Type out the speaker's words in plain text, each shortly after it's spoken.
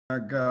I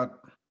got,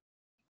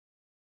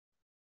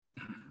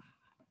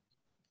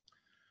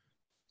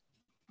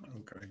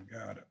 okay,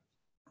 got it.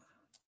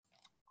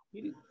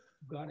 You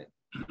got it.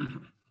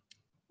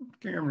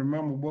 Can't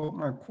remember what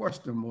my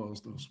question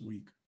was this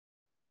week.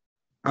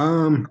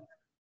 How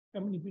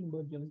many peanut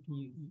butter jelly can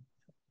you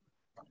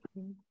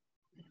eat?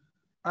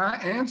 I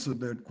answered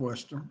that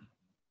question.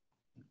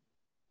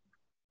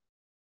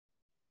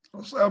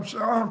 What's up,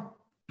 Sean?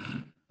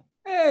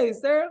 Hey,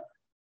 Sarah.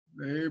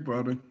 Hey,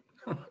 buddy.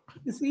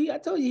 You see, I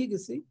told you he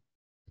could see.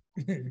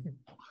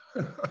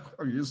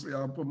 You see,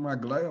 I put my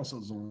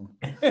glasses on.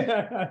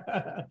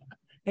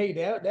 Hey,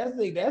 that's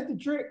the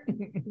trick.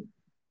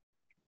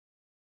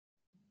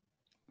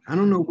 I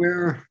don't know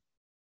where,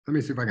 let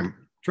me see if I can,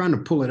 trying to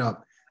pull it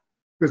up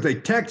because they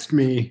text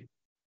me.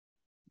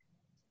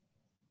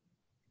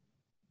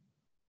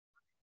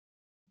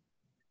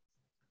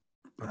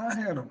 I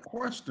had a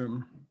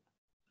question.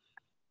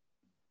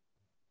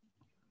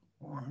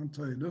 Oh, I'll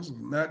tell you, this is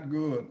not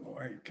good.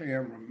 I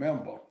can't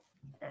remember.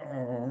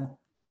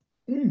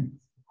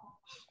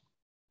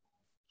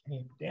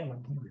 Hey, damn, I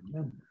can't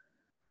remember.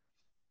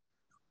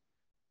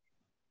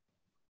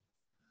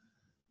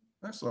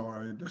 That's all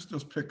right. Let's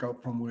just pick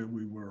up from where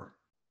we were.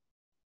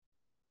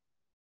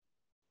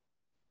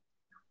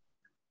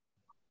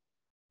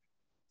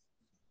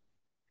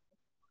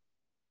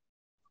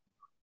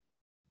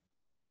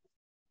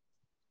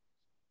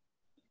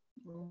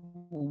 Where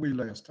were we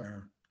last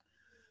time?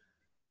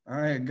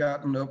 I had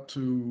gotten up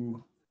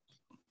to,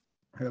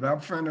 had I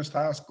finished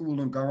high school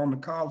and gone to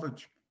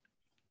college?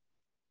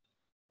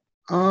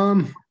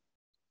 Hold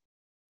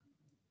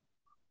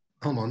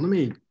on, let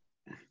me.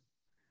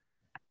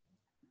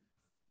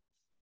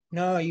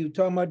 No, you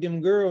talking about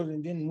them girls,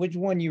 and then which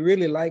one you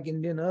really like,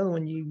 and then the other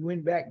one you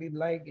went back to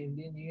like, and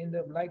then you end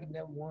up liking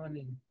that one.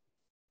 And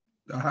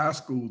The high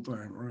school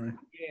thing, right?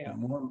 yeah,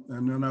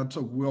 And then I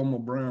took Wilma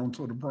Brown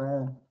to the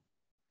prom.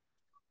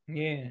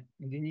 yeah,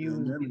 and then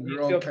And then the you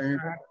girl still came,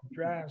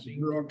 drive, so the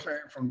you girl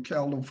came from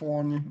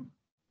California.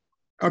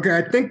 Okay,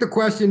 I think the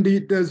question,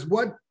 does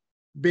what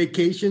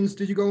vacations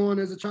did you go on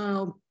as a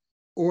child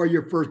or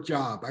your first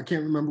job? I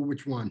can't remember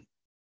which one.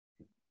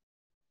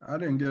 I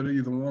didn't get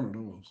either one of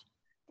those.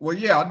 Well,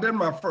 yeah, I did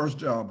my first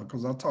job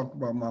because I talked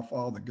about my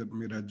father getting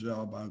me that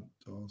job at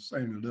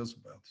St.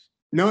 Elizabeth's.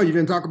 No, you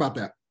didn't talk about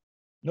that.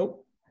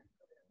 Nope.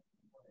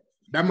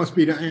 That must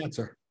be the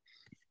answer.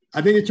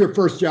 I think it's your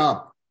first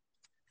job.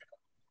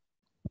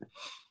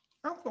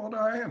 I thought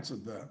I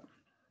answered that.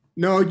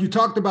 No, you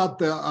talked about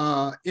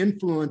the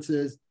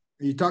influences.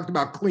 And you talked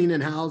about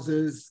cleaning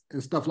houses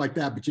and stuff like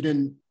that, but you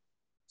didn't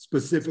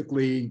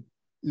specifically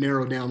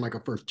narrow down like a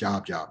first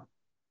job.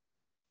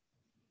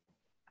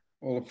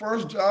 Well, the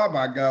first job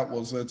I got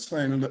was at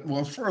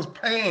first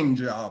paying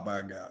job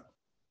I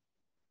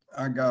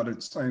got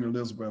at St.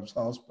 Elizabeth's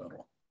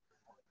Hospital.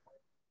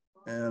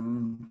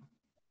 And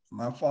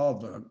my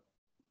father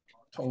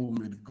told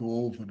me to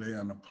go over there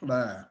and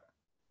apply.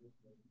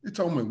 He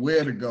told me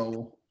where to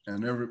go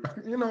and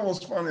everybody. You know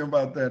what's funny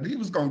about that? He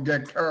was going to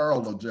get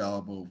Carol a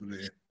job over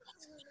there.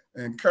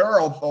 And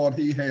Carol thought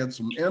he had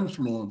some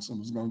influence and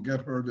was going to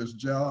get her this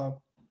job.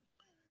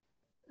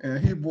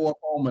 And he brought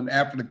home an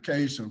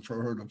application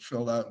for her to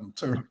fill out and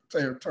turn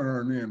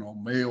in or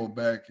mail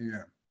back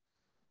in.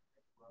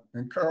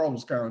 And Carol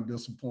was kind of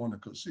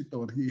disappointed because she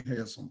thought he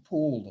had some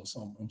pull or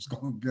something, was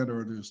going to get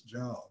her this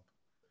job.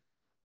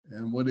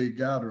 And what he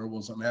got her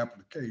was an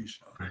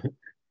application.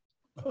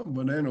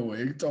 But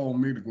anyway, he told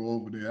me to go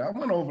over there. I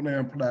went over there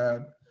and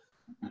applied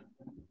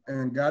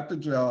and got the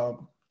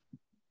job.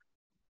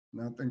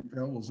 And I think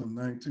that was in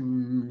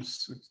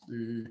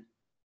 1960.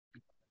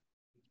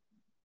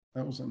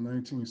 That was in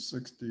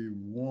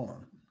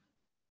 1961.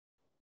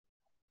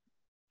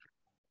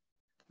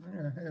 I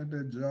had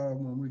that job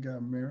when we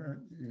got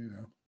married,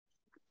 yeah.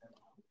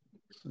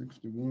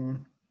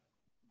 61.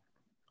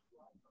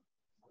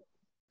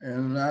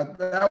 And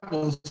that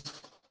was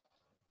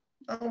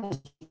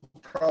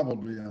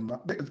probably, I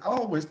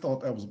always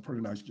thought that was a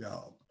pretty nice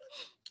job.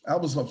 I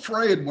was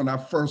afraid when I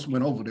first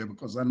went over there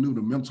because I knew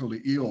the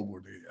mentally ill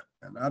were there.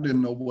 And I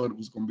didn't know what it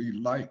was going to be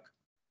like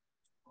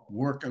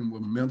working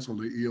with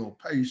mentally ill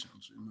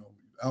patients. You know,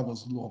 I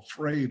was a little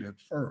afraid at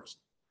first.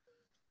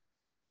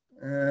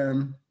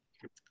 And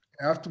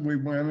after we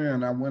went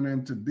in, I went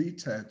into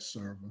detached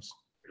service.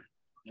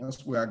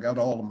 That's where I got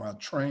all of my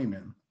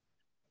training.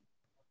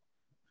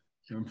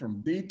 And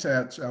from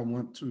detached, I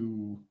went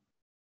to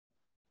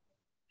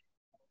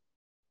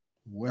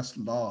West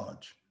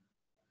Lodge.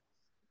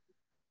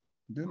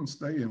 Didn't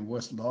stay in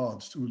West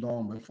Lodge too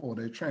long before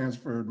they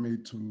transferred me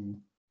to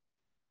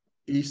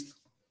East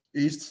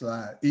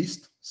Side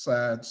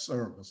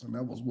service. And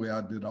that was where I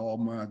did all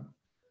my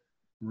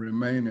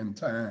remaining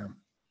time.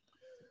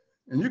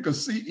 And you can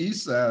see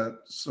East Side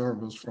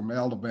service from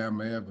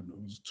Alabama Avenue.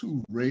 There's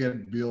two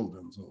red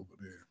buildings over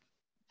there.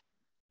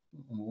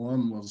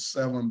 One was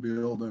 7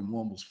 building,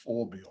 one was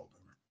 4 building.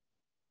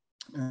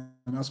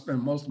 And I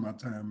spent most of my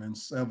time in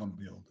 7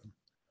 building.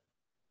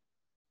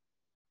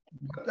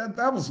 But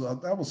that was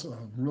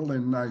a really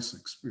nice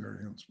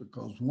experience,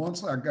 because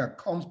once I got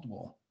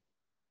comfortable,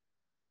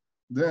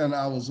 then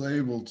I was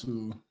able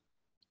to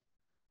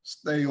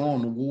stay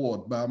on the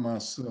ward by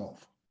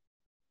myself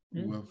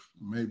with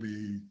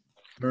maybe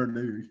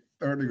 30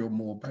 or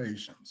more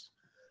patients.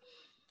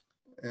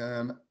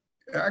 And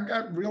I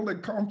got really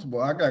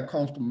comfortable. I got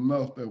comfortable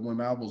enough that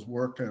when I was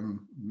working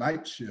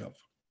night shift,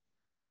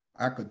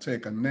 I could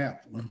take a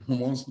nap.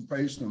 Once the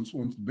patients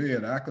went to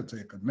bed, I could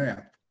take a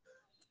nap.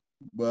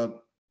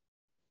 But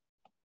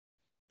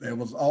there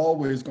was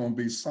always going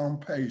to be some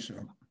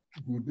patient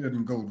who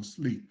didn't go to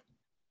sleep.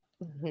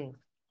 Mhm.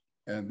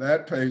 And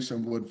that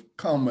patient would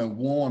come and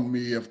warn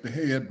me if the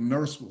head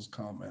nurse was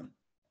coming.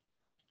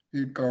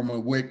 He'd come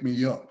and wake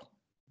me up,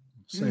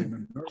 say,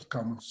 the nurse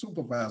coming,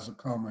 supervisor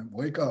coming,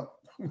 wake up.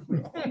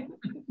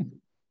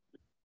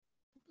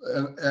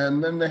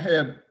 and then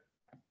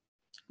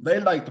they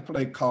like to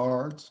play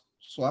cards.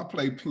 So I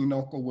played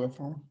pinochle with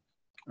them.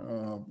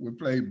 We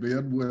played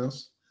bid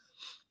whist.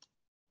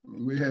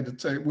 We had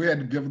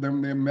to give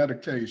them their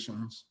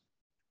medications.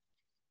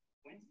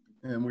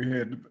 And we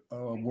had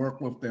to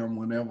work with them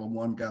whenever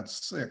one got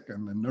sick,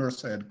 and the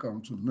nurse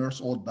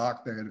or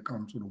doctor had to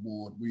come to the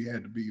ward. We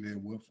had to be there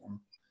with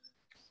them.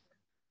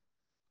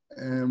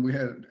 And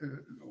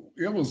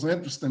it was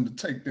interesting to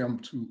take them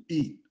to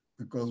eat,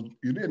 because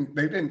they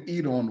didn't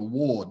eat on the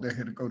ward. They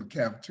had to go to the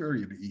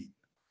cafeteria to eat.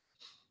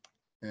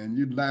 And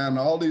you'd line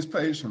all these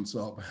patients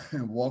up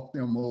and walk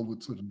them over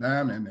to the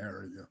dining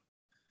area.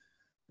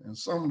 And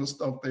some of the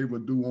stuff they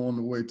would do on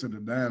the way to the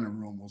dining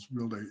room was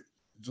really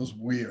just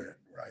weird,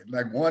 right?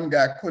 Like one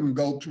guy couldn't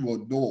go to a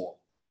door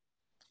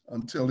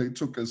until he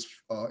took his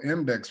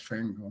index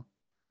finger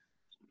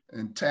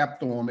and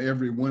tapped on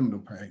every window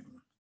pane.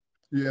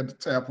 He had to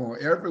tap on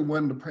every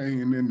window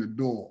pane in the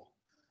door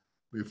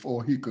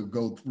before he could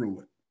go through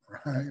it,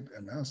 right?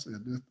 And I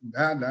said,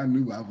 I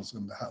knew I was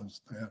in the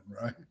house then,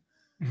 right?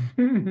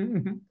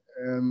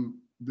 And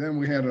then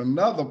we had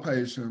another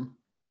patient.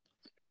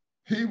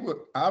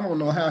 I don't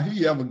know how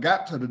he ever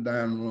got to the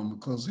dining room,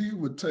 because he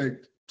would take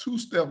 2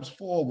 steps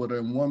forward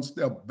and 1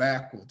 step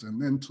backwards and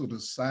then to the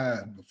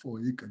side before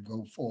he could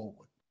go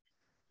forward.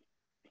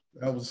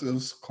 That was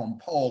his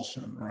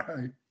compulsion,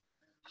 right?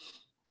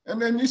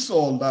 And then you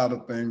saw a lot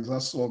of things. I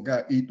saw a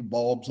guy eat the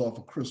bulbs off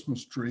a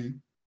Christmas tree.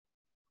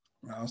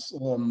 I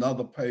saw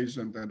another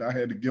patient that I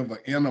had to give an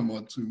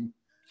enema to.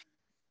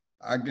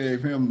 I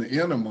gave him the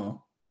enema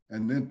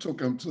and then took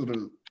him to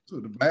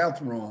the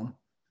bathroom.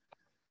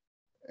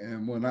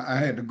 And when I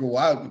had to go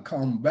out and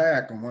come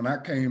back, and when I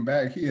came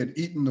back, he had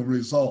eaten the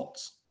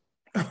results.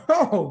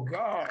 Oh,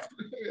 God.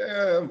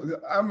 Yeah,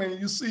 I mean,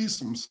 you see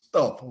some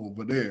stuff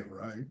over there,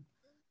 right?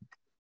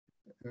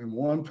 And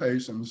one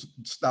patient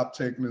stopped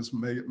taking his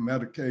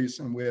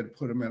medication. We had to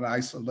put him in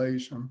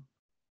isolation.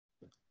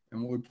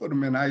 And when we put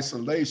him in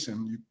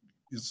isolation,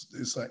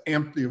 it's an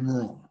empty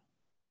room.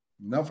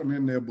 Nothing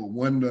in there but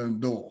window and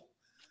door.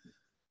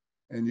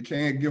 And you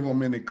can't give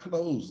them any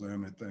clothes or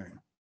anything,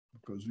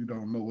 because you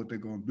don't know what they're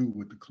going to do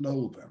with the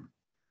clothing.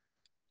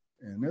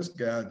 And this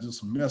guy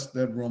just messed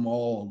that room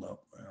all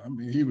up. I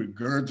mean, he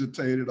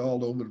regurgitated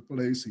all over the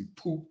place. He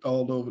pooped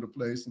all over the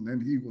place. And then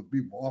he would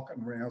be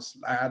walking around,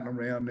 sliding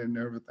around and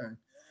everything.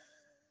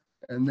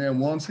 And then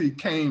once he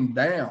came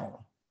down,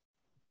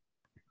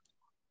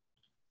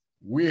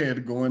 we had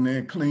to go in there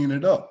and clean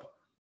it up.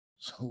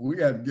 So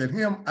we had to get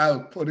him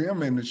out, put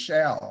him in the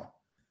shower,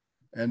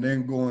 and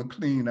then go and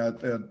clean out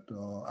that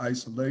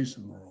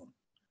isolation room.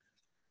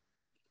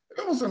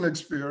 It was an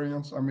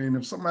experience. I mean,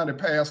 if somebody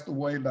passed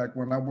away, like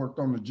when I worked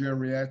on the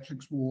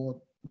geriatrics ward,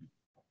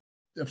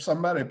 if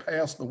somebody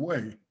passed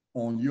away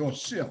on your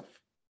shift,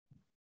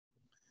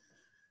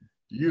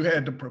 you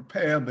had to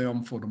prepare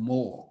them for the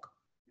morgue.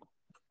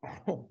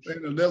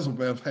 St.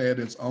 Elizabeth had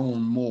its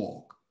own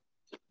morgue.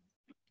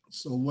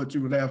 So what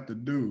you would have to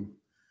do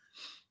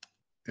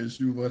is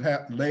you would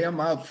have to lay them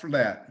out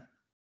flat,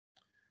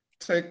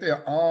 take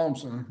their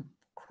arms and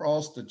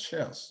cross the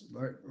chest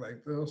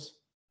like this.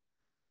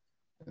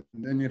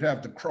 And then you'd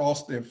have to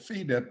cross their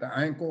feet at the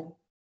ankle,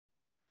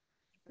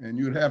 and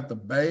you'd have to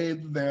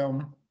bathe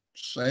them,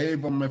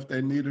 shave them if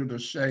they needed a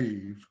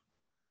shave.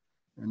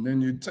 And then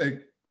you'd take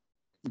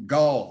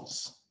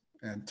gauze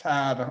and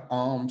tie the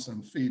arms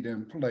and feet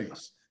in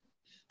place.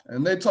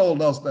 And they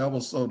told us that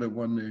was so that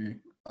when the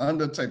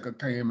undertaker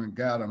came and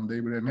got them, they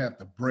didn't have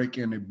to break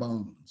any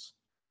bones,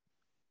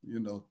 you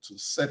know, to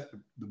set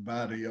the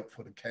body up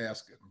for the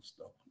casket and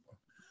stuff.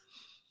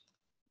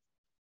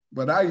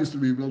 But I used to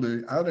be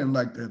I didn't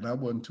like that. I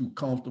wasn't too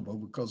comfortable,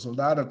 because a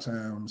lot of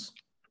times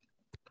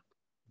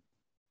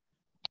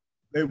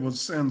they would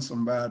send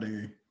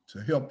somebody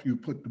to help you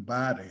put the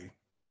body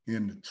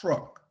in the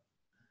truck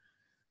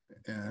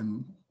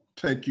and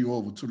take you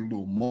over to the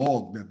little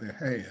morgue that they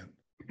had.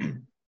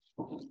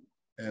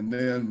 And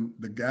then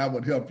the guy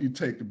would help you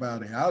take the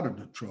body out of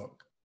the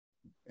truck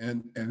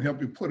and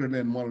help you put it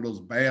in one of those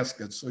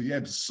baskets. So you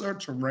had to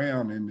search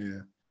around in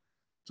there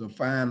to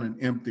find an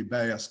empty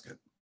basket.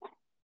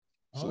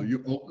 So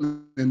you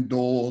open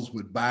doors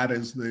with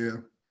bodies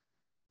there,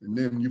 And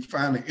then you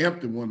find an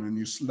empty one and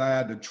you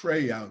slide the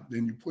tray out.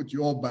 Then you put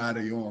your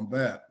body on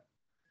that,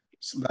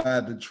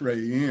 slide the tray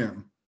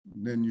in,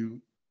 and then you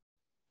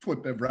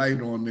put that right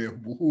on there,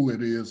 who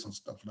it is and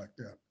stuff like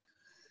that.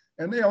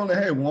 And they only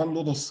had one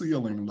little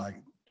ceiling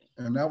light,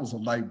 and that was a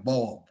light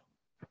bulb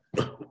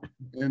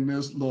in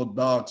this little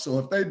dark. So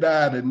if they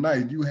died at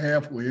night, you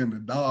halfway in the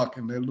dark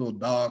in that little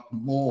dark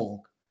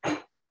morgue,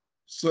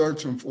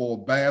 searching for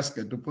a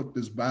basket to put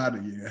this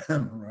body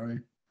in, right?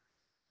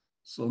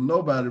 So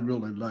nobody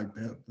really liked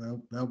that.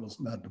 That was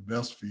not the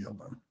best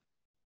feeling.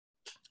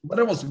 But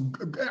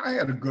I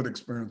had a good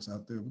experience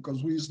out there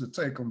because we used to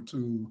take them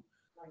to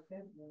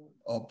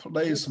a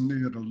place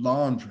near the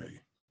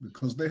laundry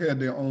because they had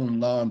their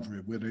own laundry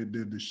where they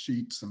did the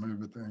sheets and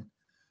everything.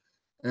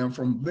 And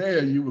from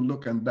there, you were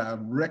looking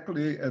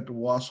directly at the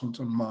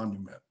Washington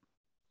Monument,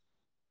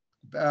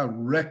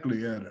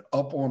 directly at it,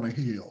 up on a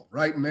hill.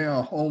 Right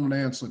now,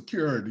 Homeland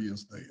Security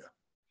is there.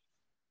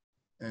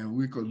 And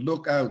we could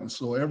look out, and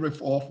so every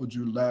 4th of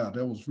July,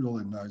 that was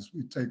really nice.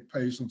 We take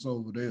patients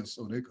over there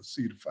so they could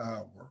see the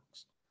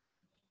fireworks.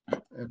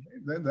 And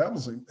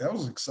that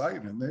was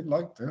exciting. They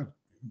liked that.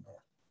 You know.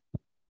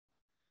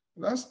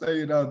 And I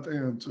stayed out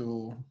there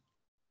until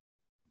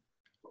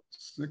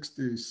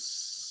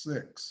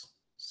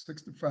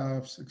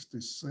 65,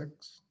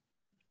 66.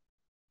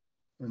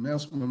 And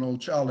that's when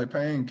old Charlie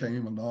Payne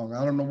came along.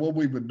 I don't know what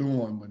we were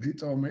doing, but he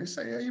told me, he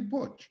said, hey,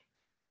 Butch,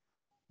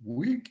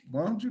 why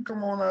don't you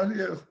come on out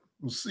here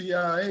with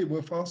CIA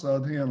with us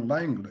out here in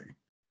Langley?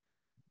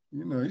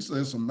 You know, he said,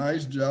 it's a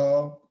nice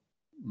job,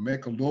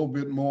 make a little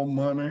bit more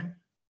money,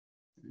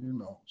 you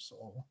know,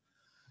 so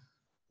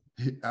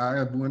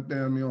I went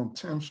down there on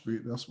 10th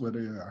Street. That's where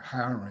their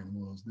hiring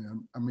was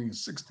then.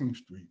 16th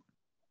Street.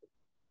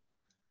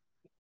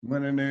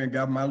 Went in there and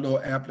got my little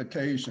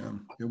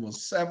application. It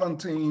was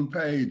 17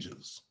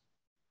 pages.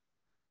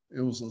 It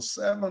was a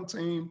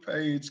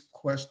 17-page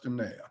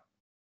questionnaire.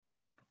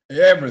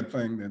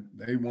 Everything that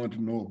they wanted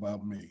to know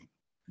about me.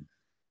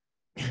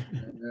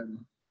 And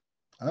then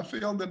I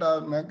filled it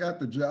out and I got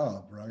the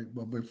job, right?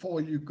 But before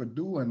you could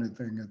do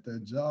anything at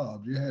that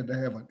job, you had to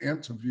have an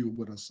interview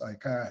with a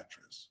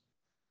psychiatrist.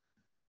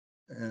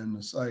 And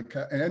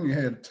and you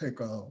had to take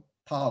a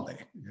poly.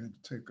 You had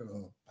to take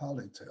a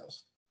poly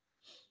test.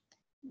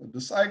 But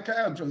the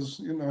psychiatrist,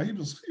 you know, he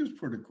was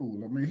pretty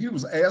cool. I mean, he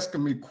was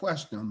asking me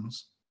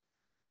questions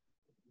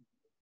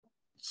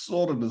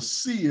sort of to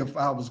see if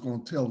I was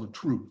going to tell the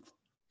truth,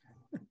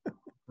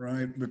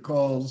 right?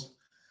 Because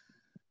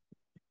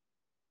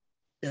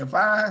if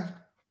I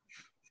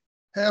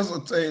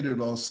hesitated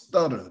or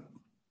stuttered,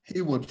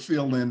 he would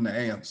fill in the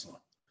answer.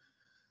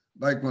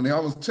 Like when I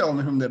was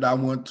telling him that I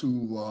went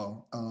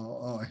to,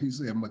 he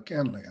said,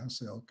 McKinley. I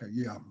said, okay,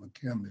 yeah,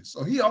 McKinley.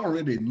 So he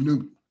already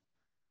knew.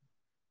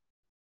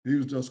 He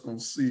was just going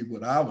to see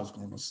what I was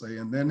going to say.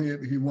 And then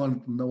he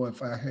wanted to know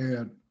if I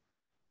had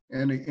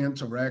any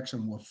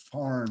interaction with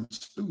foreign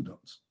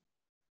students.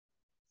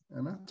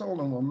 And I told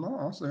him, well,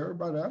 no. I said,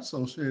 everybody I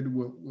associated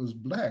with was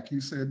Black.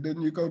 He said,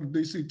 didn't you go to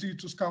DC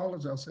Teachers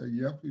College? I said,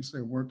 yep. He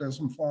said, weren't there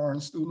some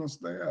foreign students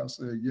there? I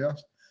said,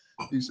 yes.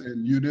 He said,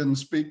 you didn't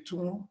speak to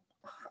them?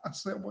 I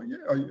said, well,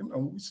 yeah, you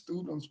know, we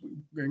students, we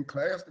were in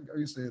class together.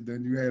 He said,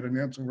 then you had an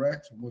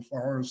interaction with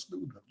foreign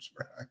students,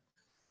 right?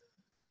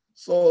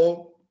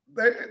 So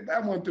I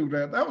went through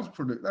that. That was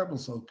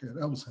okay.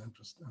 That was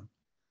interesting.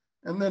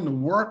 And then the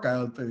work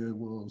out there it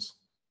was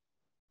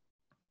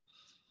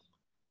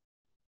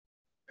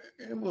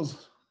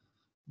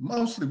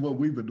mostly what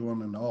we were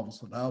doing in the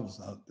office when I was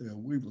out there.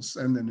 We were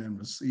sending and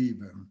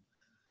receiving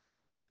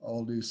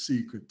all these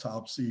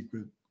top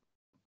secret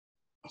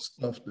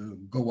stuff to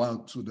go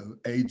out to the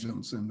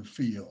agents in the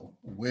field,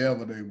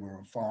 wherever they were,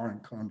 a foreign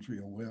country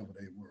or wherever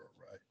they were,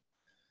 right?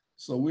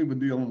 So we were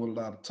dealing with a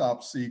lot of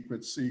top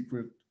secret.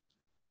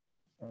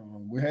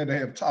 We had to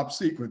have top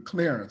secret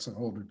clearance in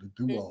order to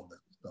do all that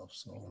stuff.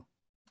 So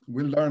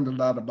we learned a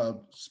lot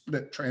about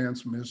split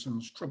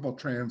transmissions, triple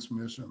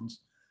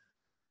transmissions.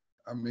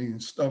 I mean,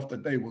 stuff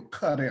that they would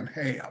cut in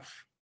half,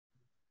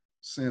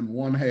 send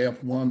one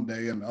half one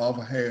day and the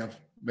other half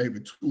maybe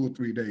 2 or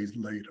 3 days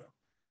later.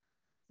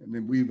 And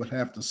then we would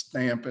have to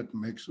stamp it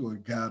and make sure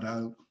it got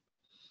out.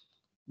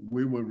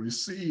 We would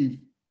receive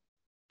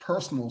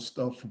personal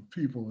stuff from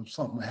people. If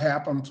something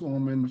happened to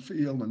them in the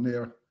field and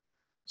their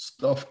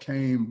stuff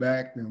came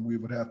back, then we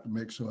would have to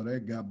make sure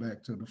that got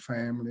back to the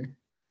family.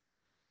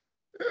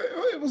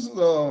 It was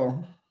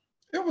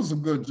a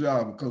good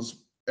job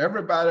because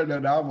everybody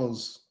that I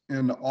was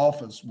in the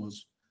office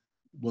was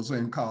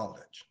in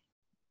college.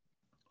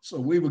 So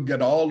we would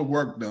get all the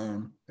work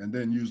done and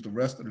then use the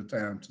rest of the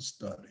time to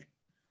study.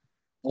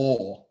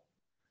 Or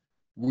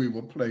we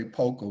would play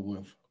poker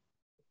with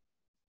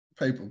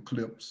paper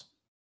clips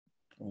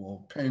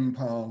or ping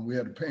pong. We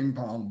had a ping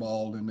pong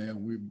ball in there.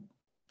 We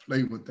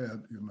played with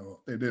that, you know,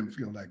 if they didn't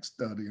feel like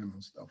studying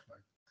and stuff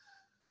like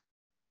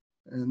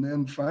that. And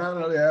then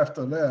finally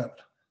after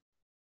that,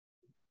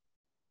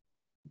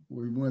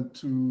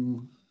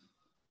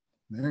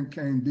 then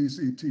came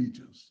DC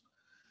Teachers.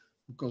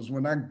 Because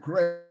when I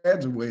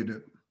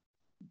graduated,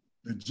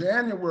 The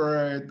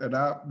January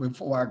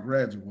before I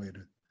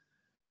graduated,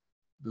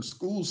 the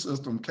school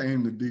system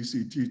came to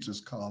DC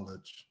Teachers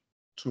College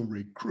to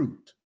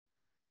recruit.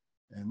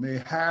 And they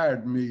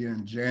hired me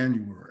in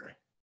January,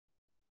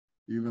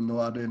 even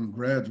though I didn't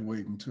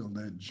graduate until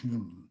that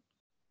June.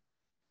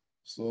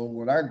 So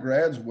when I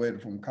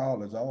graduated from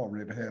college, I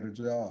already had a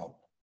job.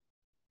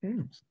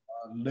 So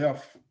I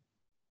left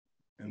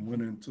and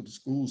went into the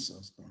school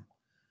system.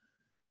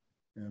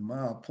 And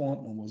my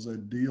appointment was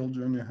at Deal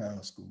Junior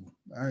High School.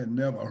 I had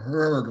never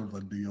heard of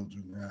a Deal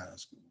Junior High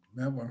School.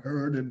 Never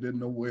heard it, didn't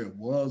know where it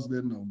was,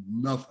 didn't know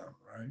nothing,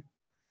 right?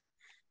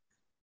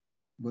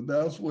 But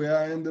that's where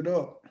I ended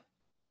up.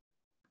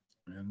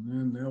 And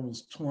then there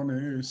was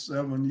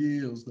 27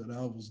 years that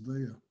I was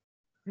there.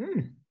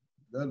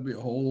 That'd be a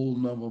whole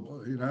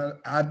nother, you know,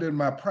 I did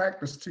my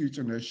practice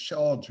teaching at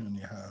Shaw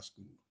Junior High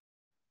School.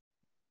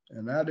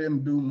 And I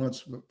didn't do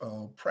much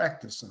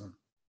practicing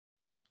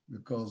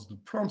because the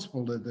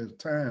principal at that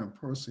time,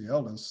 Percy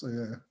Ellis,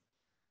 said,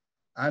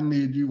 I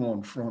need you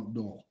on the front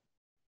door.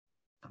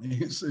 And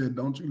he said,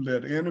 don't you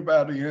let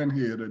anybody in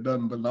here that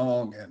doesn't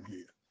belong in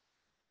here.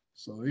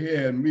 So he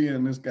had me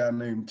and this guy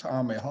named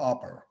Tommy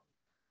Hopper.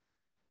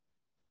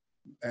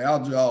 Our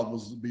job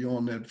was to be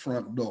on that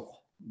front door.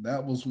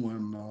 That was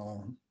when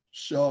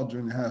Shaw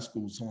Junior High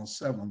School was on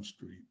 7th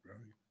Street, right?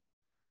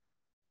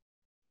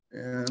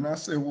 And I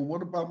said, well,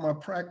 what about my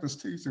practice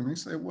teaching? He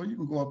said, well, you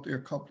can go up there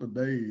a couple of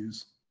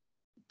days,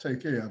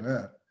 take care of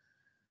that.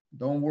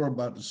 Don't worry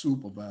about the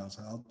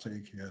supervisor, I'll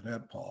take care of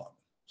that part.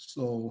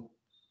 So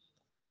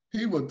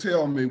he would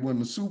tell me when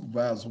the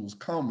supervisor was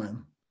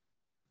coming,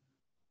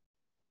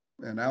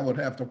 and I would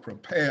have to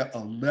prepare a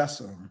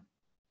lesson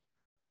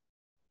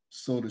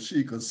so that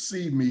she could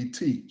see me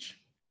teach.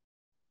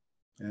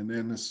 And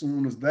then as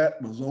soon as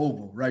that was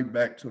over, right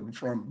back to the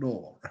front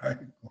door, right?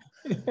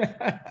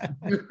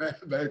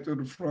 Back to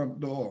the front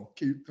door,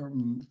 keep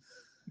them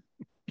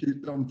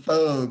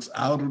thugs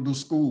out of the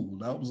school.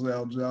 That was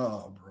our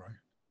job, right?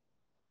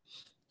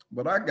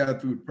 But I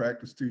got through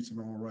practice teaching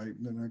all right,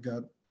 and then I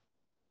got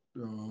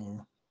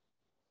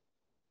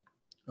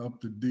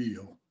up to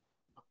Deal.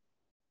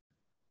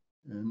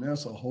 And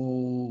that's a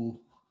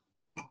whole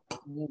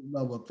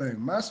other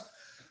thing.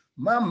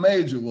 My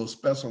major was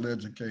special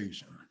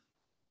education.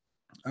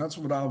 That's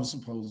what I was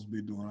supposed to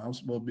be doing. I was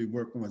supposed to be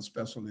working with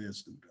special ed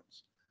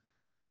students.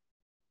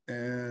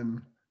 And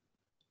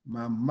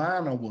my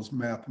minor was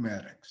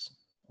mathematics,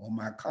 or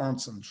my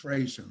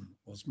concentration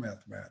was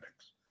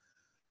mathematics.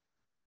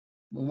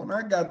 But when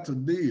I got to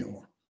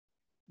Deal,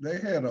 they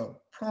had a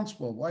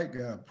principal, a white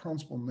guy,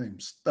 principal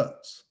named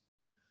Stutz,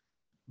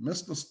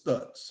 Mr.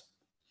 Stutz.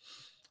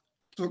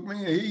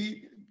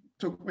 He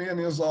took me in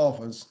his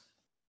office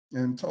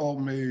and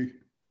told me,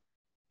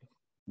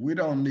 we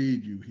don't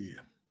need you here.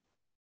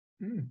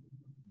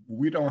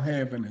 We don't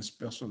have any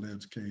special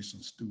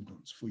education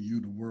students for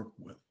you to work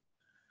with.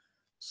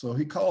 So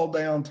he called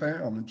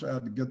downtown and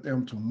tried to get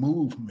them to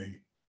move me.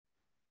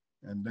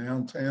 And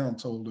downtown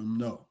told him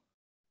no,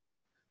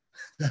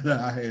 that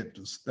I had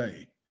to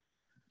stay.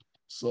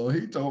 So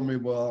he told me,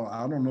 well,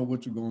 I don't know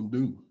what you're gonna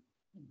do.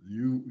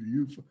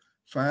 You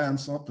find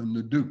something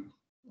to do,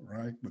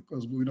 right?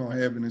 Because we don't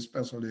have any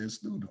special ed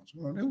students.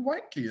 Well, they're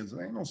white kids.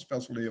 There ain't no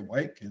special ed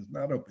white kids,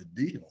 not up at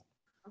Deal.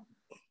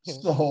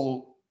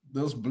 So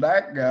this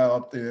black guy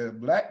up there,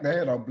 they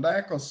had a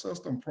black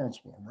assistant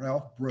principal,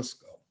 Ralph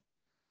Briscoe.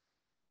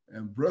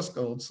 And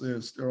Briscoe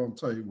said, still, I'll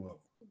tell you what,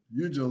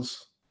 you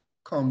just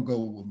come go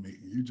with me.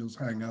 You just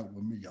hang out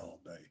with me all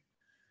day.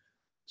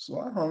 So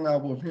I hung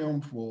out with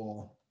him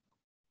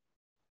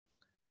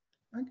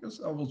I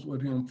guess I was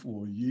with him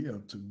for a year or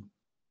two,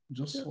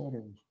 just sort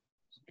of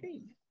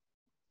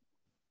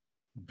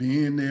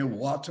being there,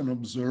 watching,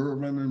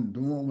 observing, and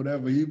doing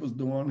whatever he was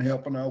doing,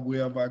 helping out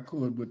wherever I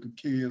could with the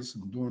kids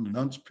and doing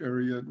lunch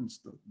period and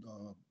stuff,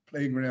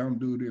 playground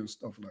duty and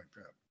stuff like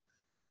that.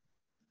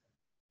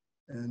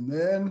 And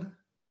then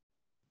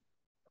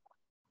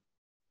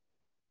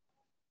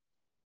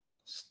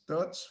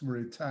Stutz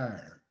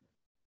retired.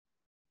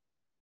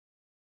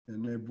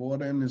 And they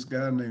brought in this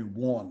guy named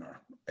Warner,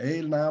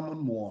 A.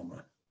 Lyman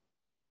Warner.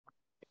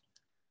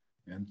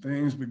 And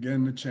things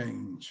began to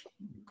change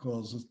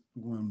because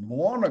when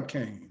Warner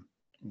came,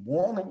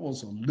 Warner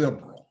was a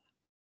liberal,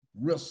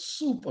 real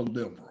super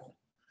liberal.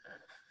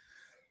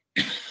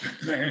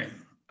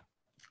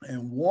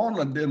 And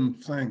Warner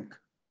didn't think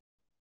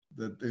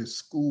that this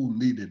school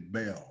needed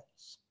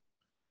bells.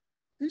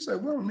 He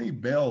said, we don't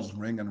need bells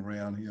ringing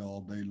around here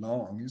all day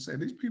long. He said,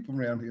 these people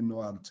around here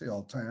know how to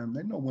tell time.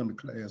 They know when the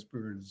class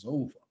period is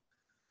over.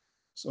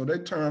 So they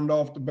turned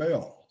off the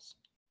bells.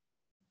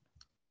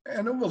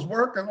 And it was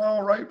working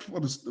all right for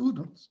the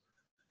students.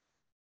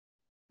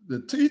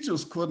 The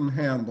teachers couldn't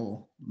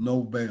handle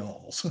no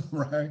bells,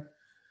 right?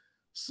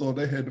 So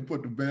they had to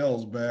put the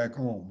bells back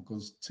home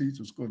because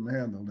teachers couldn't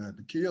handle that.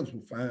 The kids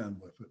were fine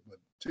with it, but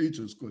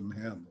teachers couldn't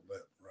handle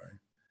that, right?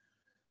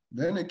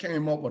 Then they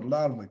came up with a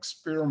lot of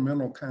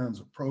experimental kinds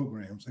of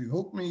programs. They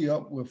hooked me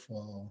up with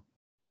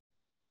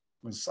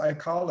a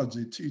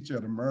psychology teacher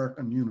at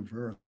American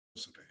University.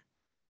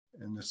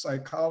 And the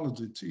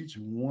psychology teacher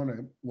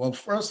wanted, well,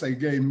 first they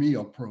gave me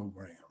a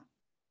program.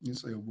 He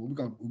said, well,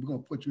 we're gonna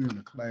put you in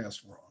the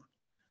classroom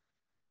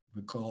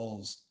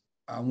because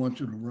I want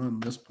you to run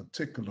this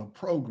particular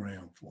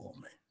program for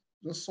me,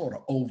 just sort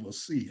of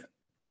oversee it.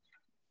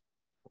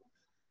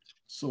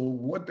 So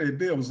what they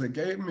did was they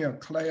gave me a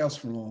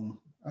classroom.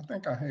 I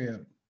think I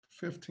had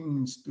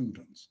 15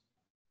 students,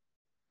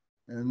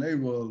 and they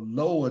were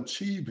low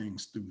achieving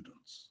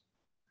students.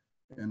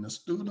 And the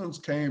students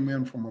came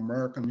in from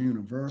American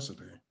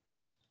University,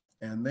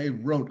 and they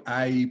wrote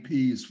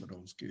IEPs for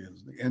those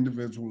kids, the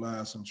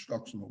individualized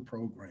instructional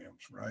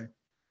programs, right?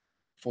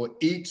 For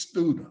each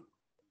student.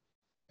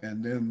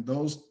 And then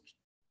those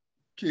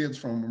kids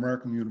from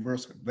American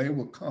University, they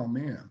would come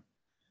in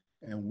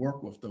and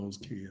work with those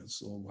kids.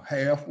 So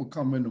half would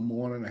come in the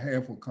morning and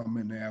half would come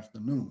in the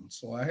afternoon.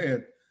 So I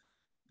had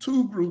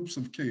two groups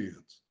of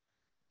kids.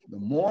 The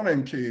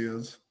morning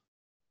kids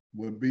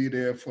would be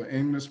there for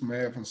English,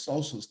 math, and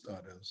social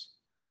studies.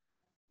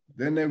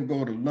 Then they would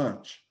go to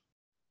lunch,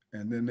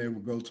 and then they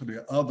would go to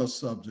the other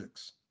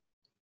subjects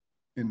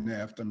in the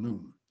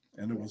afternoon.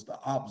 And it was the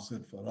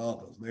opposite for the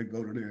others. They'd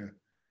go to their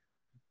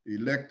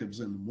electives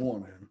in the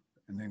morning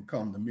and then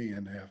come to me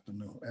in the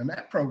afternoon. And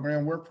that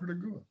program worked pretty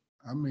good.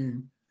 I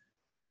mean,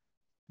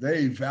 they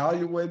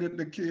evaluated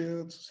the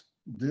kids,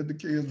 did the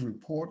kids'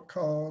 report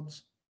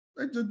cards.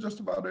 They did just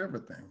about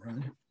everything,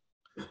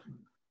 right?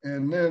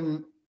 And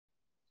then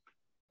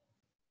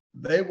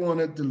they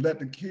wanted to let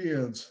the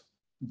kids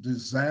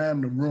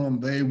design the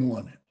room they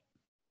wanted.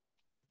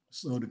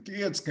 So the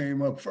kids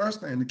came up,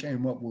 first thing they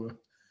came up with,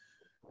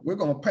 we're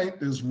gonna paint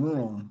this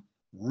room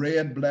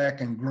red,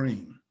 black, and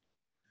green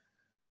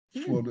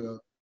for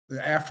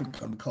the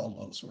African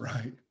colors,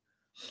 right?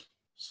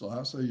 So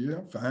I said, yeah,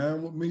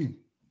 fine with me.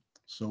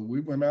 So we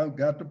went out,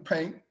 got the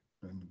paint,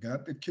 and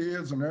got the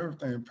kids and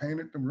everything,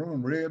 painted the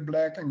room red,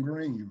 black, and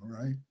green,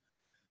 right?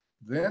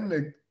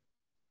 Then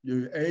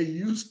your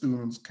AU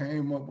students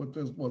came up with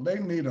this, well, they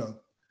need a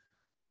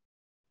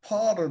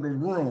part of the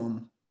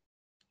room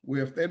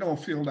where if they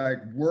don't feel like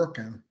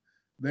working,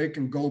 they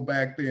can go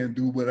back there and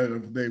do whatever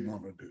they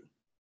want to do.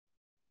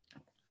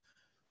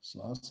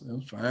 So I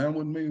said, fine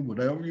with me,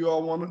 whatever you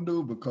all want to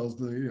do, because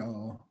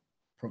the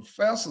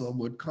professor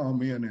would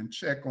come in and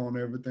check on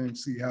everything,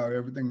 see how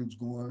everything is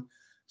going,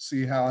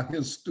 see how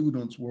his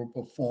students were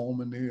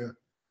performing their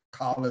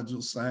college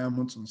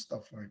assignments and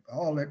stuff like that,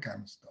 all that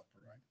kind of stuff,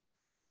 right?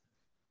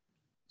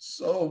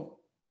 So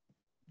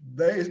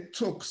they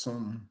took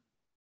some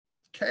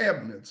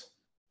cabinets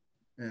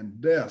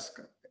and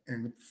desks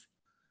and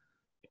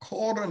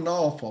cordoned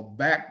off a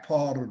back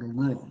part of the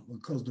room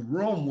because the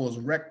room was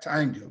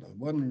rectangular. It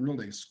wasn't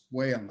really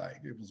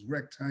square-like. It was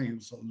rectangular. It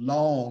was a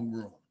long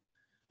room.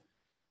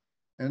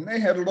 And they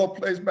had a little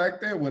place back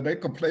there where they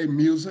could play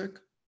music.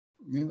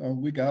 You know,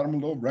 we got them a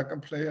little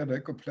record player. They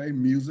could play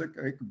music.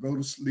 They could go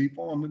to sleep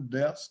on the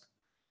desk,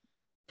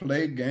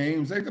 play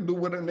games. They could do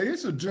whatever.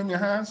 These are junior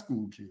high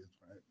school kids,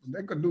 right?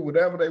 They could do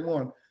whatever they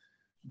want,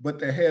 but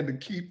they had to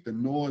keep the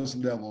noise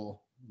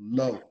level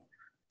low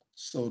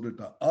so that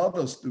the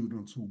other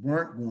students who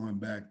weren't going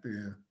back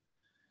there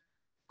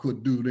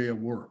could do their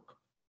work.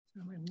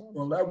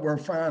 Well, that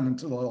worked fine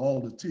until all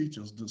the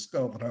teachers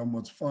discovered how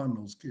much fun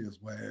those kids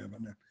were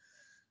having. And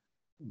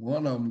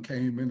one of them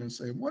came in and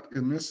said, what,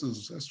 and this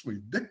is this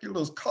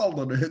ridiculous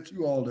color that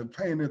you all have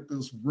painted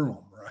this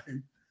room,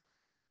 right?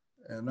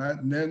 And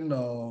then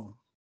a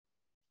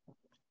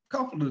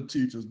couple of the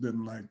teachers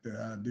didn't like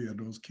the idea of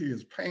those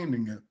kids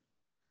painting it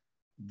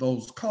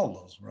those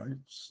colors, right?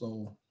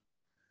 So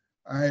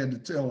I had to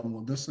tell them,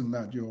 well, this is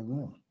not your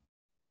room.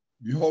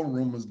 Your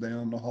room is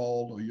down the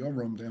hall, or your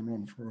room down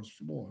on the first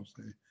floor.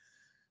 Say,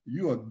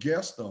 you're a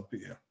guest up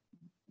here.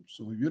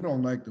 So if you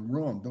don't like the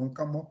room, don't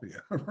come up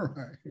here,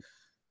 right?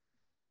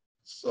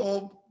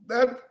 So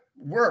that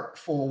worked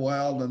for a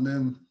while. And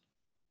then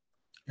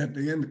at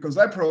the end, because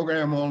that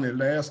program only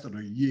lasted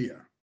a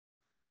year.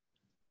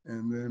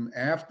 And then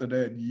after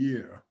that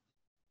year,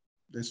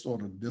 they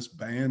sort of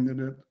disbanded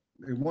it.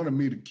 They wanted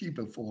me to keep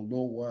it for a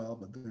little while,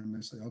 but then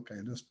they said, okay,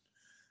 let's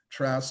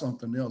try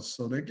something else.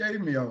 So they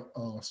gave me a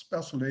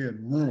special ed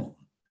room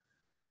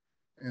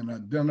and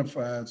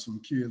identified some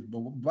kids. But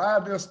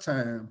by this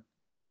time,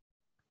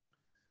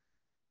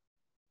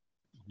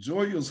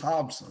 Julius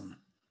Hobson,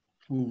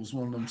 who was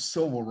one of them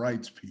civil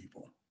rights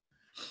people,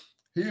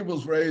 he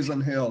was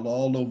raising hell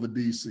all over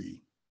DC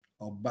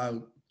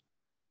about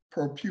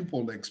per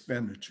pupil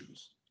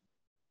expenditures.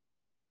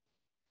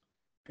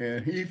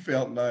 And he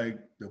felt like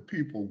the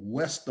people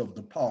west of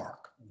the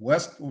park,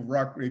 west of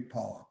Rock Creek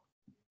Park,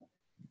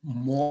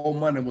 more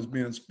money was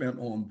being spent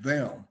on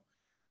them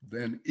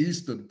than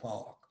east of the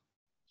park.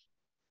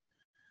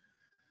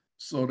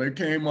 So they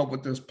came up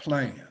with this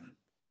plan.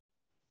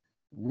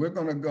 We're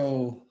gonna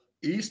go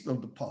east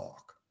of the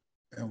park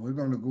and we're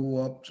gonna go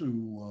up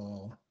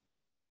to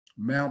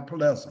Mount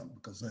Pleasant,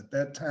 because at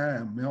that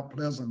time, Mount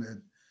Pleasant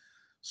had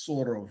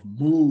sort of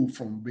moved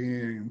from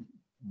being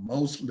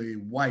mostly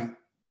white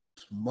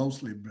to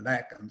mostly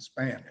Black and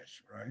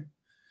Spanish, right?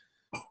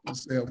 And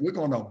said, we're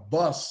gonna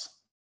bus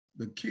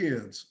the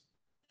kids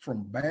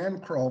from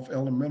Bancroft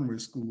Elementary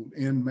School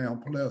in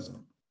Mount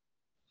Pleasant,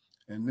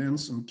 and then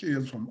some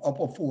kids from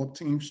Upper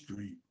 14th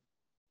Street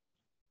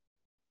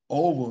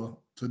over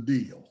to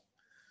Deal.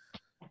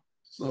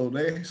 So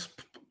they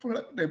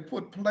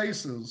put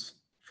places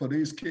for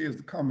these kids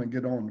to come and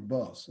get on the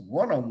bus.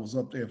 One of them was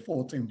up there at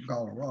 14th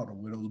Colorado,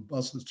 where those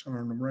buses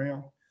turned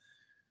around.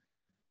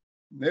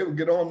 They would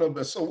get on the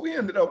bus. So we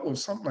ended up with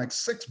something like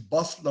 6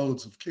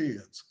 busloads of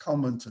kids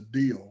coming to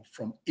Deal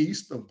from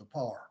east of the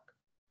park.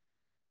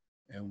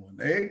 And when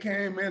they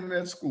came in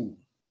that school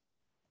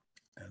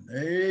and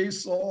they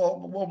saw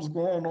what was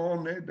going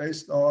on, they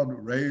started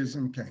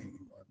raising Cain.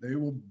 They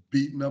were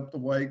beating up the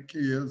white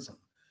kids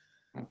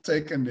and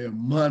taking their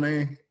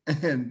money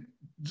and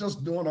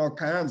just doing all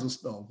kinds of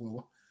stuff.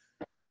 Well,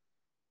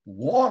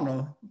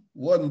 Warner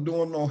wasn't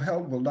doing no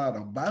hell of a lot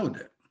about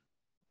it.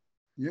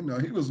 You know,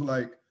 he was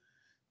like,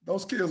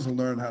 those kids will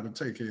learn how to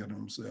take care of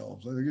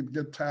themselves. They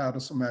get tired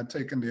of somebody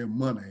taking their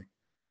money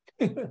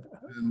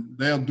and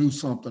they'll do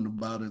something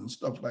about it and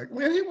stuff like that.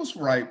 Well, he was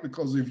right,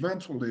 because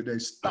eventually they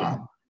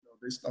stopped.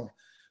 They stopped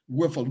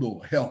with a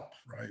little help,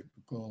 right?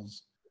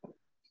 Because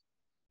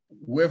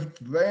with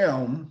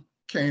them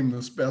came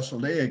the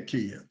special ed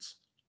kids.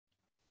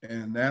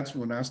 And that's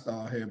when I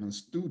started having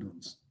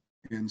students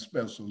in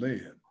special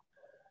ed.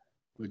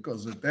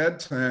 Because at that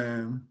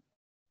time,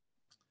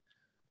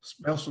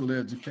 special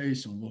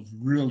education was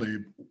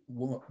really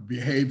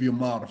behavior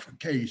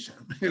modification.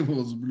 It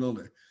was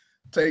really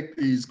take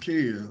these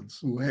kids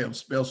who have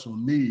special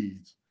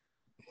needs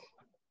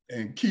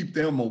and keep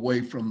them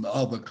away from the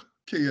other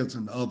kids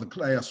in the other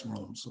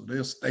classrooms. So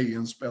they'll stay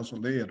in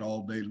special ed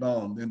all day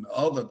long. Then the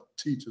other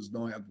teachers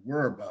don't have to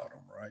worry about them,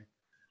 right?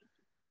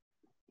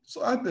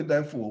 So I did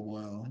that for a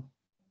while.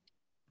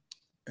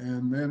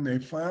 And then they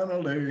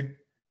finally,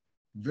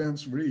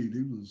 Vince Reed,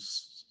 he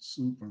was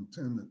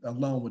superintendent,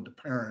 along with the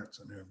parents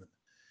and everything.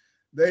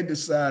 They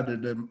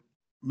decided that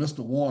Mr.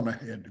 Warner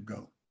had to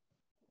go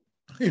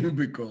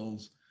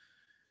because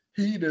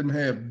he didn't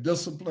have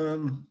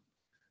discipline.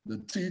 The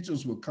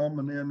teachers were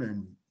coming in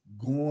and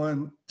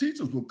going,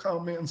 teachers would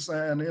come in,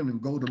 sign in,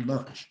 and go to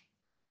lunch.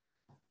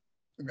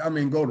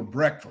 Go to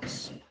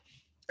breakfast,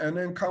 and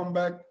then come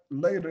back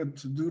later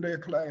to do their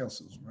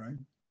classes, right?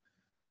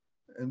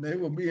 And they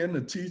would be in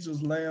the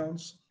teacher's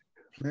lounge,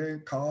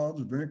 playing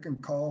cards, drinking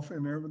coffee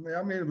and everything.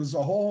 It was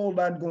a whole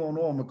lot going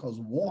on because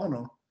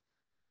Warner,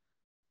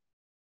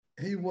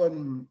 he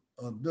wasn't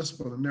a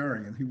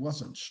disciplinarian. He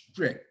wasn't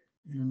strict,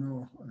 you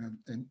know,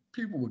 and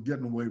people were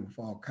getting away with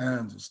all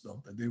kinds of stuff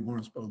that they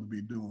weren't supposed to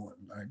be doing.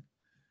 Like,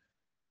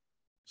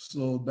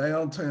 so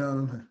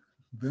downtown,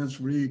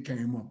 Vince Reed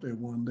came up there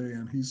one day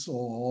and he saw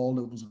all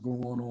that was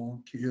going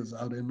on, kids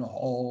out in the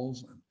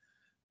halls and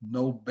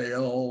no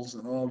bells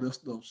and all this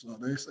stuff. So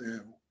they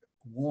said,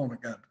 Warner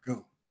got to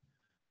go.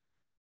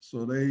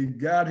 So they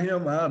got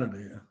him out of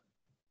there.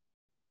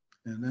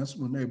 And that's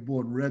when they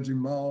brought Reggie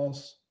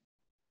Moss,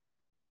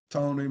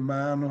 Tony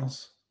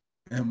Miners,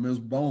 and Ms.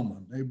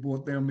 Bowman. They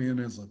brought them in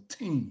as a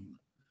team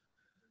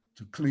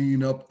to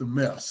clean up the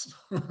mess,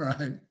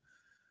 right?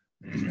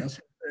 And that's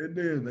what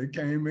they did. They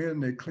came in,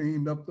 they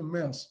cleaned up the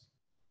mess.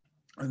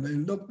 And they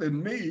looked at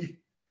me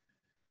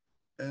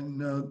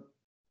and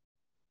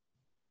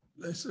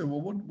they said,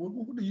 well,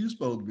 what are you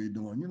supposed to be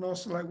doing? You know,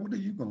 so like, what are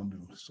you gonna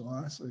do? So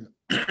I said,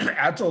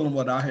 I told them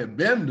what I had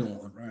been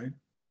doing, right?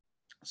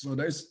 So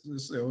they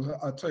said, well,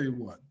 I'll tell you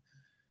what,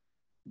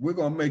 we're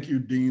gonna make you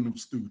dean of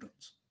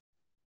students.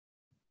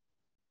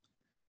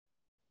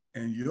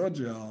 And your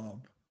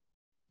job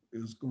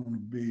is gonna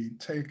be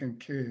taking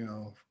care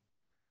of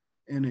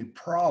any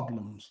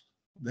problems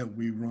that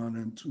we run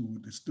into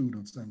with the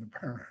students and the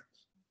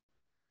parents.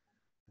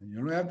 And you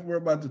don't have to worry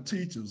about the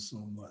teachers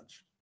so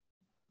much,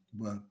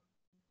 but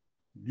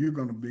you're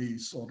gonna be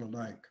sort of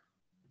like,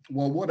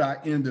 well, what I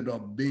ended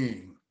up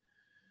being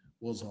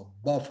was a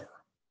buffer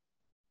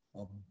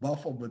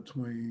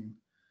between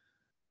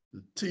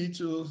the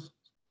teachers,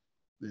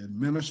 the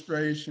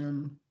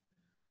administration,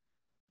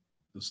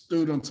 the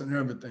students and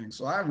everything.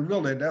 So I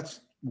really, that's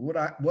what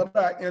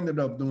I ended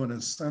up doing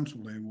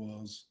essentially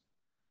was,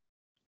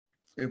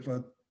 if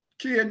a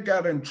kid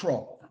got in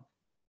trouble,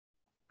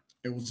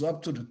 it was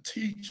up to the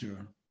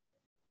teacher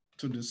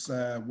to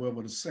decide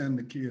whether to send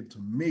the kid to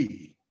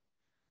me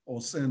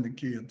or send the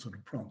kid to the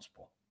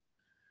principal.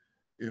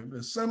 If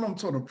they send them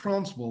to the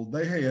principal,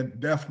 they had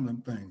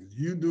definite things.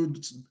 You do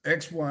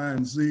X, Y,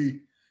 and Z,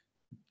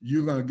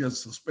 you're gonna get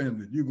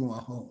suspended, you're going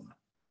home.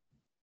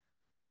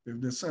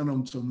 If they send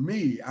them to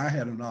me, I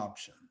had an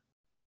option.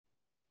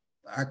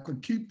 I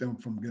could keep them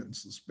from getting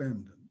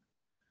suspended.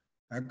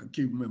 I could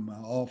keep them in my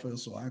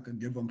office, or I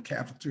could give them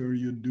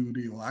cafeteria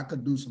duty, or I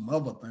could do some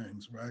other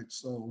things, right?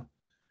 So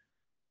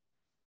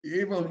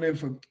even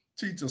if a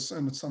teacher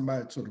sent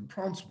somebody to the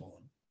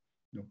principal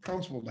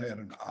had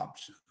an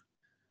option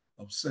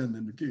of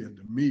sending the kid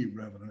to me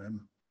rather than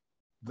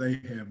they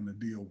having to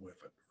deal with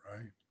it,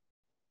 right?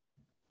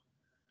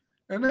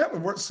 And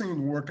that seemed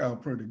to work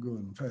out pretty good.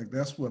 In fact,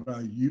 that's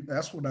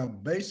what I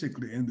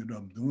basically ended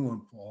up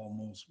doing for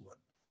almost,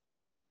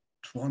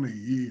 20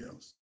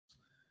 years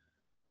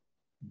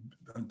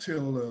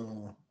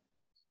until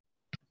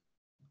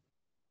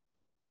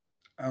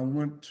I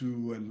went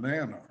to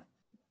Atlanta.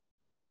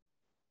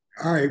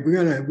 All right,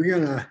 we're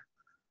gonna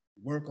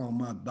work on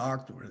my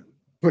doctorate.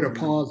 put a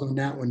pause on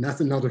that one. That's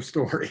another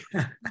story.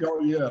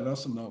 Oh yeah,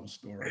 that's another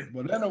story.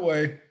 But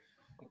anyway,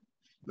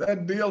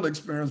 that deal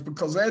experience,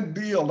 because that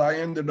deal I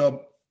ended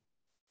up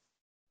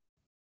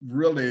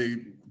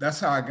really, that's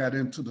how I got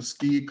into the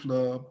ski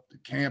club, the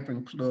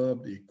camping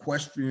club, the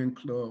equestrian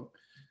club.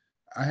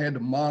 I had to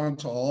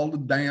monitor all the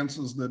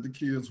dances that the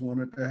kids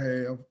wanted to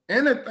have,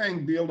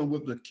 anything dealing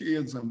with the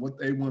kids and what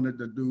they wanted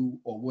to do,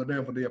 or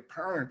whatever their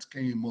parents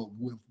came up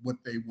with, what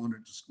they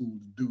wanted the school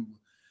to do.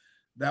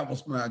 That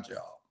was my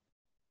job.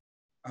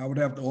 I would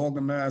have to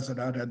organize it.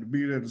 I'd have to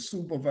be there to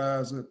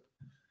supervise it,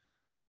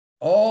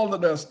 all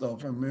of that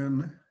stuff. And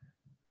then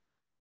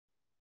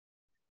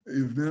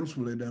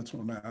eventually that's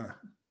when I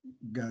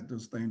got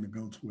this thing to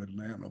go to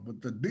Atlanta.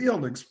 But the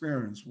deal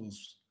experience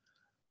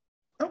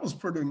that was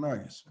pretty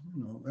nice.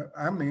 You know,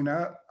 I mean,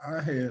 I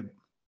had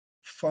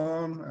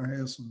fun. I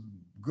had some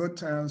good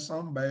times,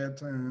 some bad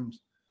times.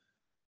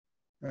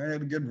 I had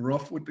to get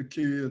rough with the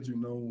kids, you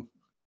know.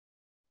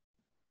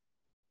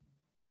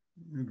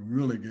 You could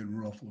really get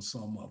rough with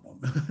some of them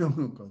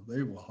because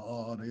they were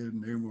hard-headed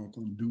and they weren't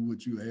going to do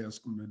what you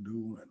asked them to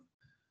do.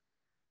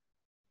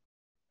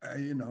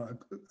 And you know,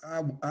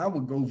 I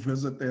would go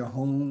visit their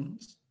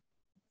homes.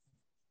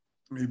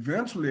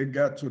 Eventually, it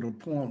got to the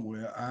point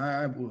where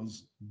I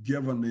was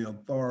given the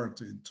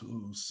authority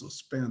to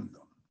suspend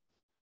them,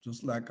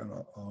 just like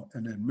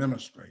an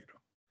administrator.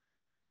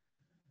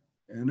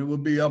 And it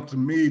would be up to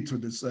me to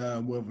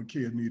decide whether a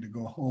kid need to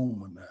go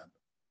home or not.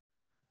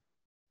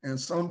 And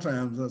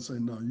sometimes I say,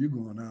 no, you're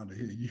going out of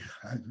here.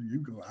 You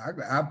go.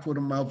 I put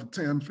them out for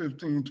 10,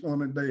 15,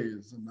 20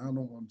 days, and I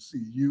don't want to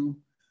see you.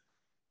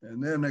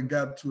 And then it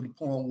got to the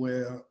point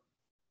where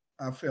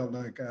I felt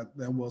like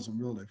that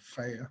wasn't really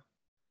fair.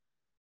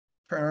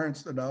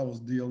 Parents that I was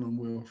dealing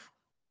with,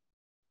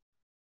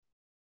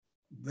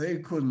 they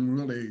couldn't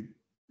really,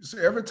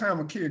 see, every time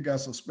a kid got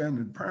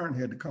suspended, the parent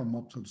had to come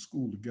up to the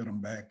school to get them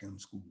back in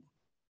school.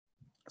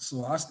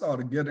 So I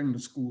started getting to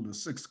school at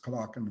 6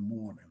 o'clock in the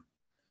morning,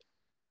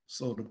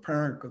 so the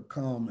parent could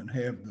come and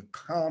have the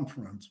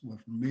conference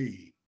with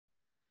me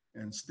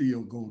and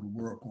still go to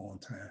work on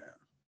time.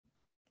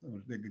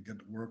 So they could get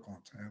to work on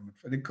time.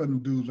 If they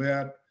couldn't do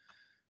that,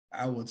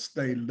 I would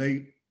stay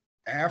late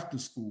after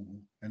school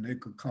and they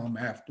could come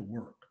after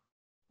work,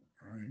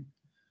 right?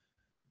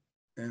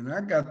 And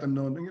I got to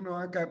know, you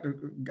know,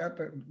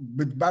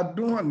 but by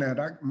doing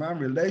that, my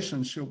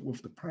relationship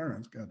with the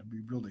parents got to be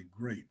really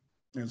great,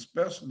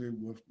 especially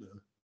with the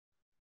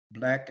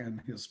Black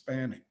and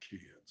Hispanic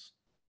kids.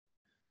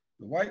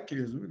 The white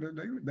kids,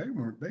 they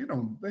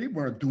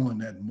weren't doing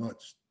that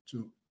much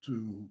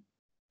to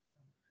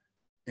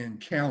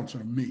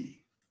encounter me.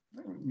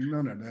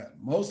 None of that.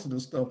 Most of the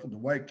stuff with the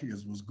white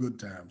kids was good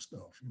time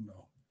stuff, you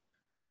know.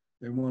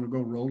 They want to go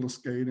roller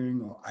skating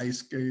or ice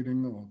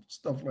skating or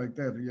stuff like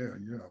that.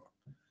 Yeah.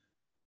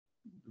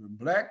 The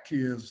Black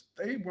kids,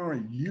 they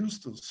weren't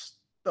used to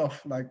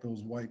stuff like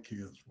those white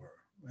kids were.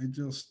 They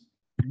just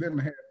didn't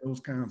have those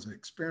kinds of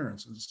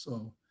experiences.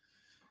 So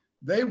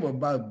they were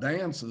about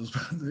dances.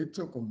 They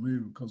took on me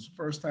because the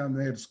first time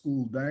they had a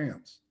school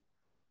dance,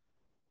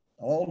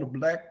 all the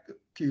Black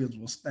kids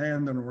were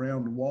standing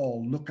around the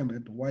wall looking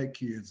at the white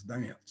kids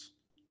dance.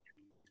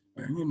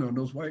 And you know,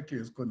 those white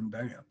kids couldn't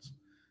dance.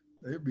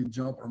 They'd be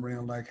jumping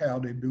around like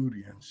Howdy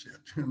Doody and shit,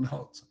 you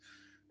know.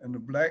 And the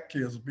Black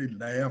kids would be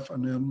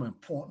laughing at them and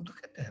pointing,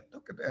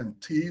 look at that,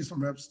 and tease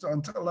them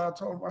until I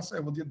told them, I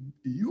said, well,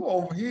 you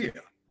over here.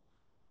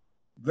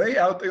 They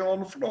out there on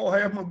the floor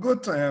having a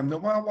good time. Now,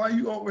 why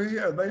you over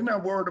here? They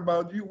not worried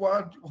about you.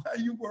 Why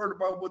you worried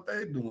about what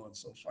they doing?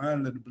 So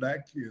finally the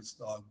Black kids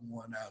started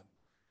going out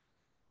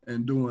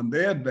and doing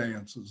their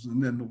dances.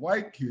 And then the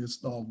white kids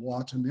started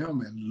watching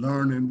them and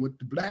learning what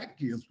the Black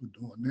kids were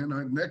doing.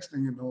 Then next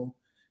thing you know,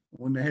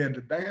 when they had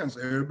to dance,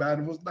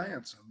 everybody was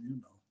dancing, you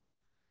know.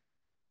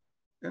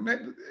 And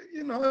that,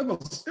 you know,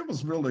 it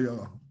was really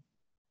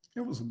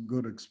it was a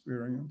good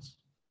experience.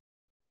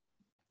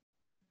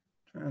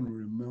 Trying to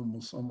remember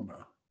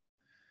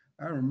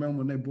I remember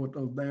when they brought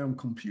those damn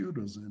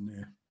computers in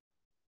there.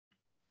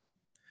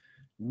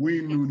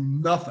 We knew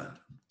nothing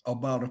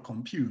about a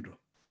computer,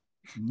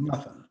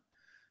 nothing.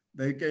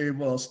 They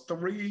gave us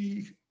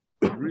three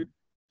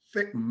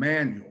thick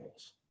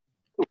manuals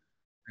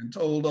and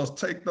told us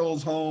take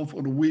those home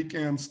for the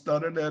weekend,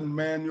 study that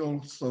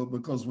manual. So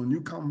because when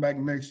you come back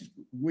next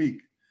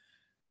week,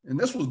 and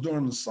this was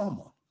during the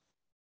summer,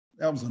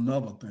 that was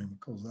another thing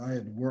because I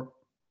had to work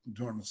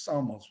during the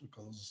summers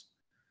because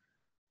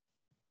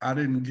I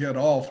didn't get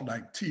off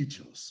like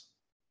teachers.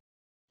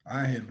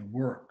 I had to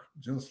work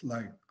just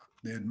like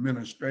the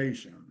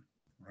administration,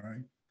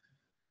 right?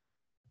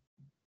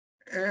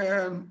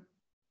 And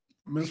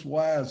Miss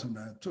Wise and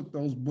I took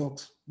those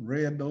books,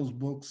 read those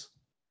books.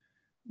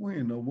 We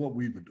didn't know what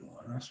we were doing.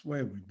 I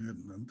swear we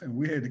didn't. And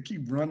we had to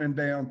keep running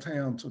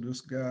downtown to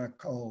this guy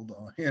called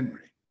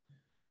Henry.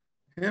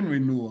 Henry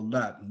knew a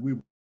lot, and we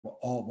were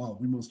all, wow,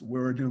 we must have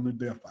worried him to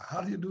death.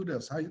 How do you do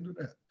this? How do you do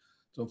that?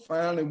 So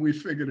finally we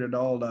figured it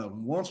all out.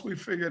 And once we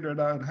figured it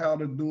out how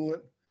to do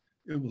it,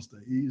 it was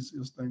the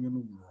easiest thing in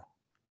the world.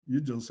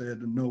 You just had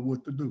to know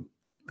what to do.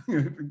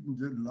 As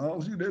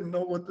long as you didn't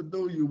know what to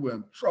do, you were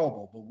in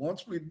trouble. But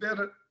once we did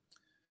it,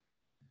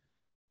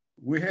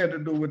 we had to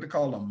do what they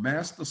call a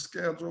master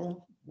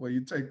schedule, where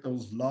you take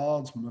those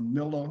large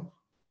manila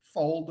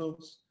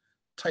folders,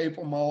 tape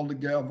them all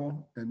together,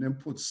 and then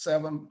put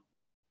 7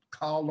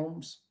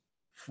 columns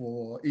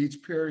for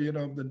each period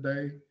of the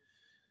day.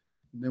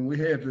 And then we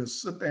had to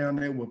sit down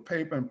there with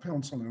paper and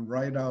pencil and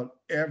write out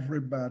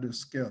everybody's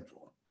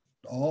schedule.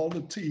 All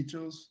the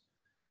teachers,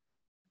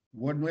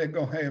 when they're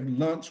gonna have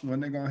lunch, when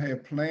they're gonna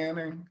have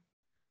planning,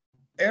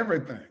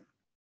 everything.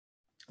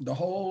 The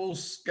whole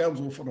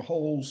schedule for the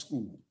whole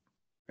school.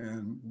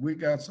 And we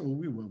got, so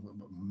we were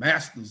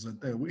masters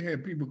at that. We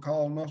had people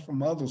calling us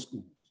from other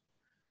schools.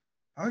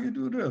 How you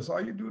do this? How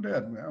you do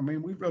that? I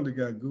mean, we really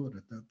got good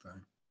at that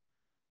thing.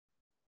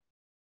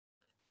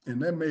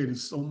 And that made it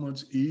so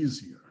much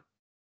easier.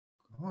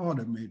 Oh,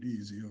 that made it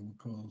easier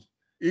because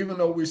even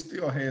though we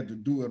still had to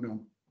do it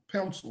in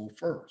pencil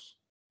first,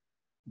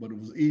 but it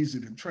was easy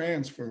to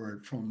transfer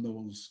it from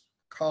those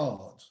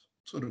cards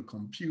to the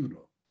computer.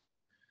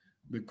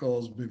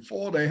 Because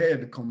before they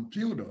had the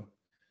computer,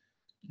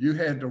 you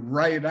had to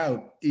write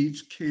out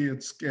each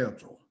kid's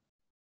schedule.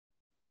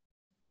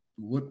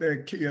 What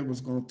that kid was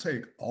going to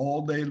take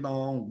all day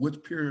long,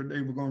 which period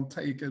they were going to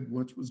take it,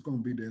 which was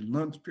going to be their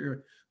lunch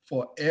period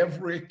for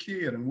every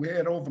kid. And we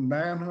had over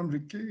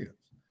 900 kids.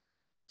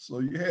 So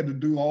you had to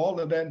do all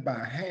of that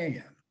by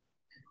hand.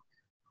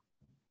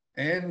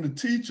 And the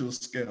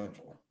teacher's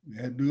schedule, you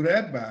had to do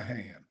that by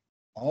hand.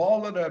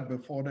 All of that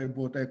before they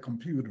put that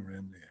computer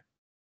in there.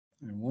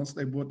 And once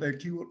they put that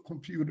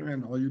computer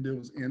in, all you did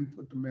was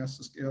input the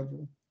master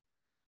schedule.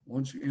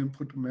 Once you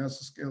input the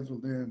master schedule,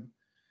 then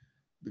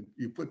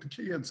you put the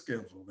kid's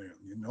schedule in.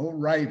 You know,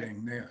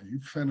 writing now. You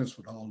finished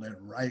with all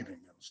that writing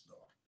and stuff.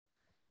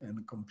 And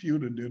the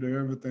computer did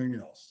everything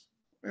else.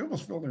 It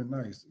was really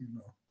nice, you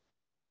know.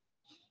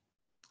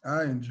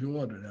 I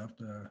enjoyed it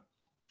after I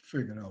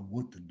figured out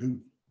what to do.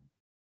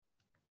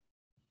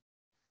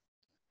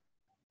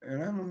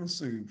 And I'm gonna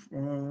see,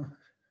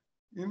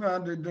 you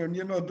know,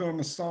 during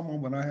the summer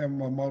when I had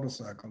my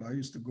motorcycle, I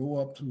used to go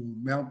up to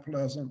Mount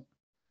Pleasant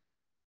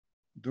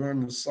during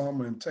the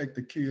summer and take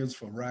the kids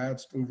for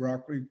rides through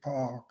Rock Creek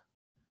Park.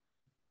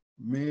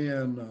 Me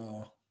and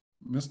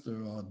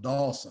Mr.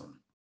 Dawson.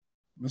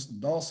 Mr.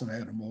 Dawson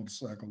had a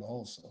motorcycle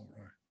also,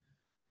 right?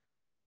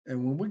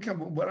 And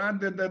when I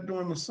did that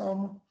during the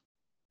summer,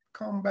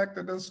 come back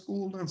to that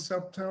school in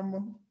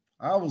September,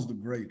 I was the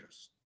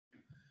greatest.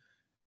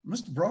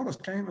 Mr. Broadus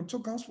came and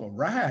took us for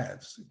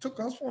rides. He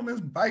took us on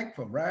his bike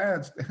for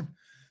rides.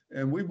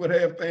 And we would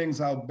have things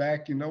out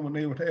back, you know, when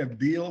they would have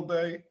deal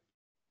day.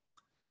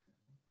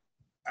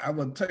 I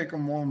would take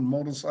them on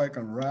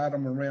motorcycle and ride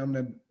them around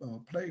that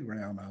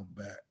playground out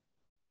back.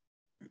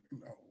 You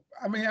know,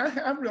 I mean,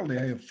 I really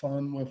had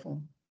fun with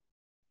them,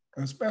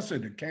 especially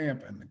the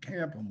camping. The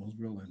camping was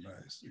really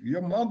nice.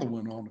 Your mother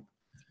went on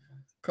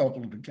a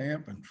couple of the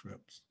camping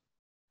trips.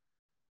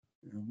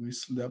 You know, we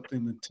slept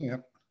in the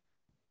tent.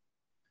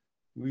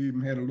 We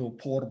even had a little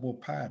portable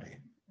potty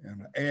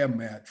and an air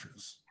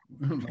mattress.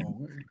 You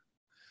know,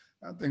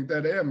 I think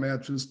that air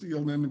mattress is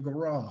still in the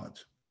garage.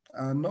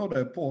 I know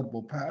that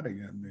portable potty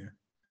in there.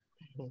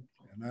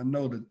 And I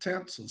know the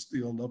tents are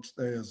still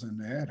upstairs in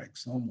the attic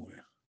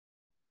somewhere.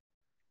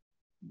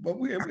 But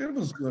it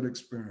was a good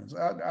experience.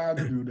 I'd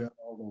do that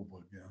all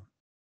over again.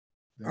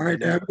 All right,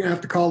 Dad, we're gonna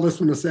have to call this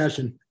one a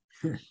session.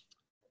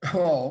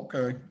 Oh,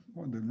 okay.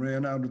 Well, they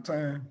ran out of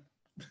time.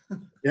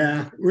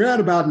 Yeah, we're at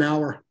about an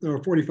hour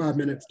or 45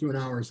 minutes to an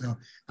hour. So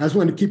I just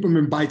wanted to keep them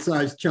in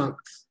bite-sized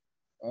chunks.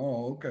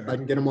 Oh, okay. I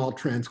can get them all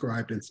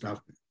transcribed and stuff.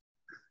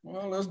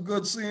 Well, it's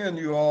good seeing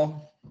you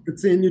all. Good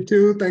seeing you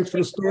too. Thanks for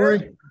the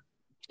story.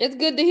 It's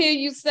good to hear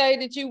you say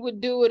that you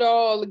would do it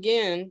all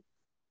again.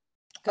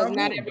 Because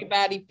not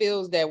everybody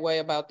feels that way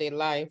about their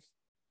life.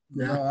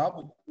 Yeah. No, I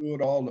would do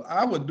it all.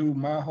 I would do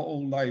my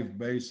whole life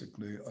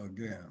basically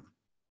again.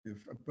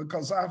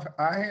 Because I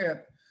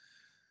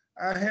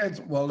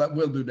had, well,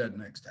 we'll do that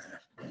next time.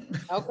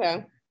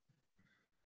 Okay.